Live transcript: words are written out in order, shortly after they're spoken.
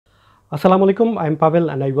Assalamu alaikum, I am Pavel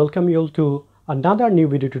and I welcome you all to another new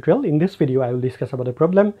video tutorial. In this video, I will discuss about a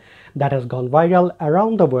problem that has gone viral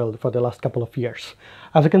around the world for the last couple of years.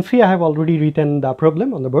 As you can see, I have already written the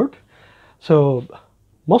problem on the board. So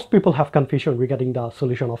most people have confusion regarding the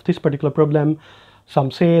solution of this particular problem.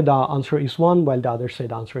 Some say the answer is 1 while the others say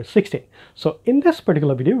the answer is 16. So in this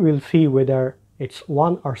particular video, we will see whether it's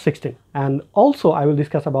 1 or 16. And also I will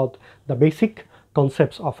discuss about the basic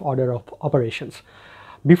concepts of order of operations.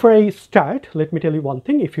 Before I start, let me tell you one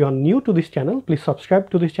thing. If you are new to this channel, please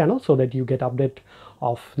subscribe to this channel so that you get update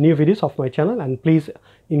of new videos of my channel, and please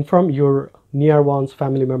inform your near ones,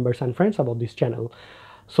 family members and friends about this channel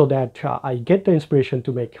so that I get the inspiration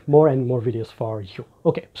to make more and more videos for you.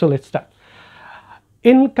 Okay, so let's start.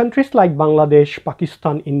 In countries like Bangladesh,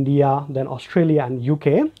 Pakistan, India, then Australia and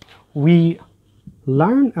UK, we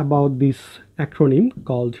learn about this acronym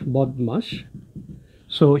called BODMAS.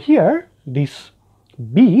 So here this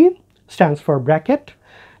B stands for bracket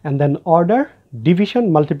and then order,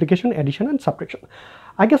 division, multiplication, addition and subtraction.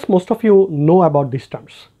 I guess most of you know about these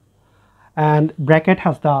terms. And bracket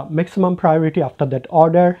has the maximum priority, after that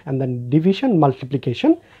order, and then division,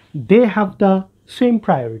 multiplication, they have the same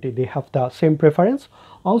priority, they have the same preference.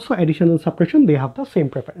 Also addition and subtraction, they have the same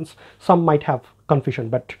preference. Some might have confusion,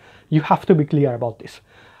 but you have to be clear about this.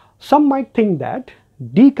 Some might think that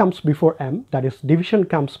D comes before M, that is division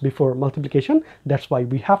comes before multiplication. That's why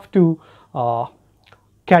we have to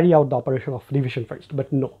carry out the operation of division first.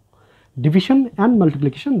 But no, division and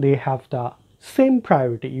multiplication, they have the same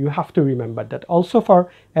priority. You have to remember that. Also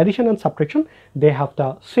for addition and subtraction, they have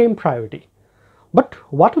the same priority. But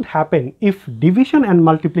what would happen if division and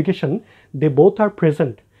multiplication, they both are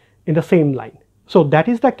present in the same line? So that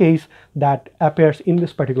is the case that appears in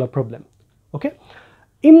this particular problem. Okay,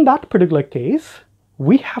 in that particular case,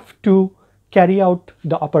 we have to carry out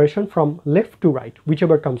the operation from left to right,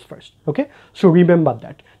 whichever comes first. Okay, so remember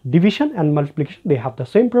that division and multiplication, they have the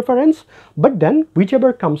same preference, but then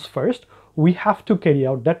whichever comes first, we have to carry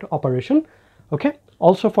out that operation. Okay,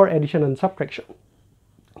 also for addition and subtraction.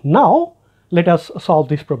 Now let us solve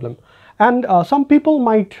this problem. And some people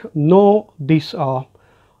might know this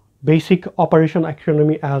basic operation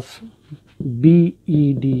acronym as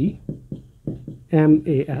BEDMAS.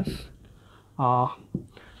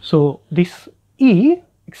 So this E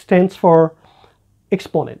stands for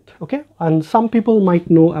exponent. Okay, and some people might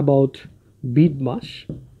know about BODMAS.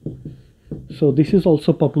 So this is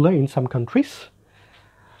also popular in some countries.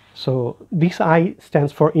 So this I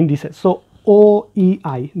stands for indices. So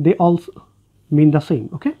OEI, they all mean the same.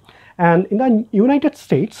 Okay, and in the United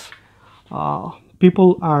States,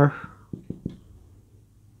 people are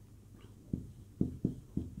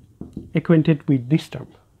acquainted with this term,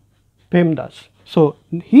 PEMDAS. So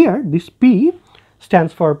here this P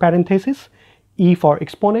stands for parenthesis, E for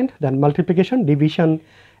exponent, then multiplication, division,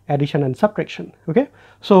 addition and subtraction. Okay,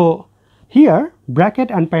 so here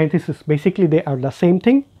bracket and parenthesis, basically they are the same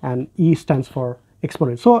thing, and E stands for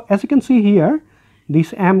exponent. So as you can see here,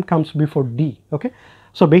 this M comes before D. Okay,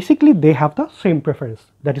 so basically they have the same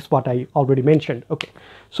preference. That is what I already mentioned. Okay,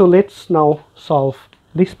 so let's now solve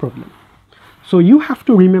this problem. So you have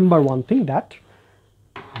to remember one thing, that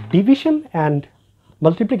division and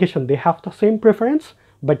multiplication, they have the same preference,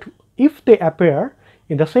 but if they appear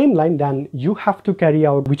in the same line, then you have to carry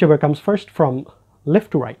out whichever comes first from left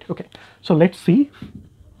to right. Okay, so let's see.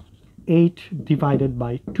 8 divided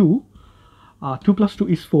by 2, 2 plus 2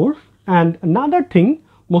 is 4. And another thing,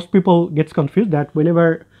 most people gets confused, that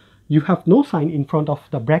whenever you have no sign in front of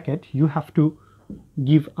the bracket, you have to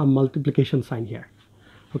give a multiplication sign here.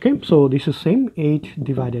 Okay, so this is same, 8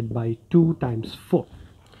 divided by 2 times 4.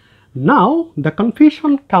 Now the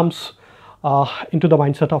confusion comes into the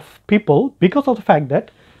mindset of people because of the fact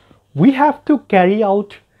that we have to carry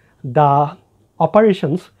out the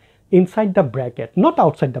operations inside the bracket, not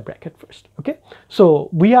outside the bracket first. Okay, so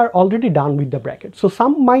we are already done with the bracket. So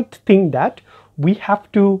some might think that we have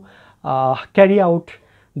to carry out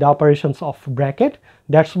the operations of bracket.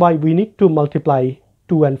 That's why we need to multiply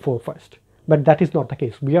 2 and 4 first. But that is not the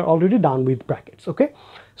case. We are already done with brackets. Okay,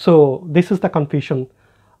 so this is the confusion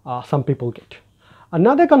some people get.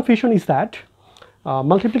 Another confusion is that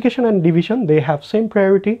multiplication and division, they have same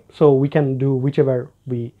priority, so we can do whichever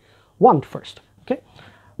we want first. Okay,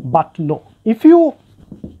 but no, if you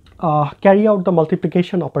carry out the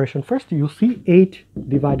multiplication operation first, you see 8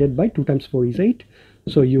 divided by 2 times 4 is 8,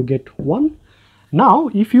 so you get 1. Now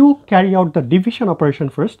if you carry out the division operation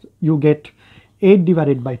first, you get 8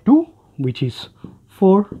 divided by 2, which is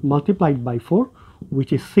 4, multiplied by 4,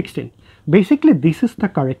 which is 16. Basically this is the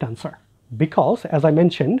correct answer, because as I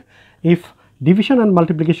mentioned, if division and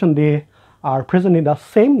multiplication, they are present in the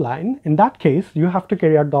same line, in that case you have to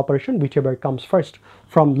carry out the operation whichever comes first,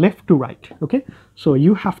 from left to right. Okay, so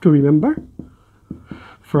you have to remember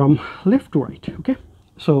from left to right. Okay,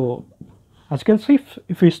 so as you can see,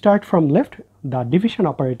 if we start from left, the division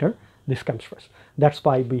operator, this comes first. That's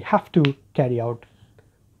why we have to carry out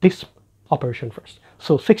this operation first.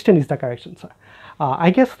 So 16 is the correct answer. I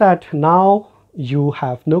guess that now you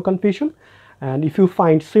have no confusion, and if you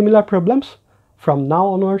find similar problems from now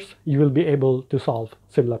onwards, you will be able to solve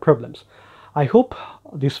similar problems. I hope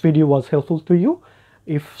this video was helpful to you.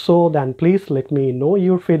 If so, then please let me know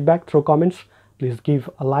your feedback through comments. Please give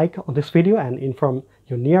a like on this video and inform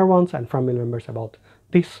your near ones and family members about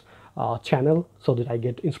this channel so that I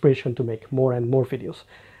get inspiration to make more and more videos.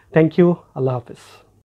 Thank you. Allah Hafiz.